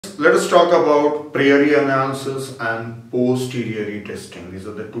let us talk about priori analysis and posteriori testing. These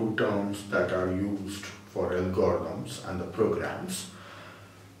are the two terms that are used for algorithms and the programs.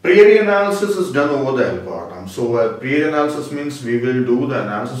 Priori analysis is done over the algorithm. So priori analysis means we will do the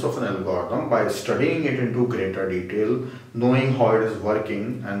analysis of an algorithm by studying it into greater detail, knowing how it is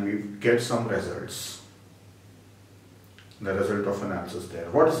working, and we get some results. The result of analysis there.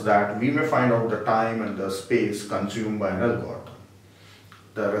 What is that? We may find out the time and the space consumed by an algorithm.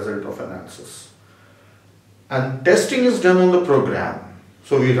 The result of analysis. And testing is done on the program.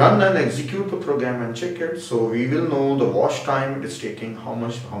 So we run and execute the program and check it. So we will know the watch time it is taking, how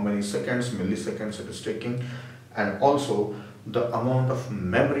many seconds, milliseconds it is taking, and also the amount of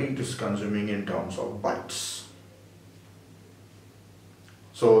memory it is consuming in terms of bytes.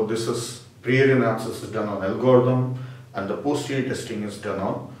 So this is priori analysis is done on algorithm, and the posteriori testing is done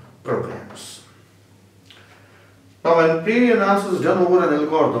on programs. Now when priori analysis is done over an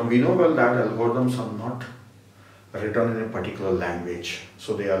algorithm, we know well that algorithms are not written in a particular language.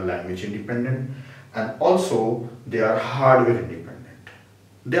 So they are language independent, and also they are hardware independent.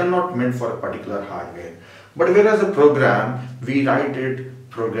 They are not meant for a particular hardware. But whereas a program, we write it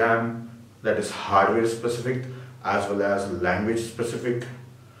program that is hardware specific as well as language specific,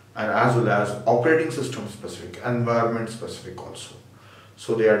 and as well as operating system specific, environment specific also.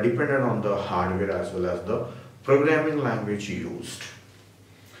 So they are dependent on the hardware as well as the programming language used.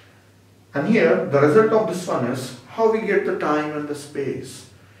 And here the result of this one is how we get the time and the space.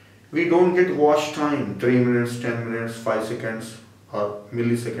 We don't get watch time 3 minutes, 10 minutes, 5 seconds or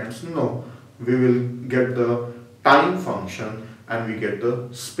milliseconds. No, we will get the time function and we get the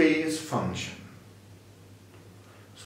space function.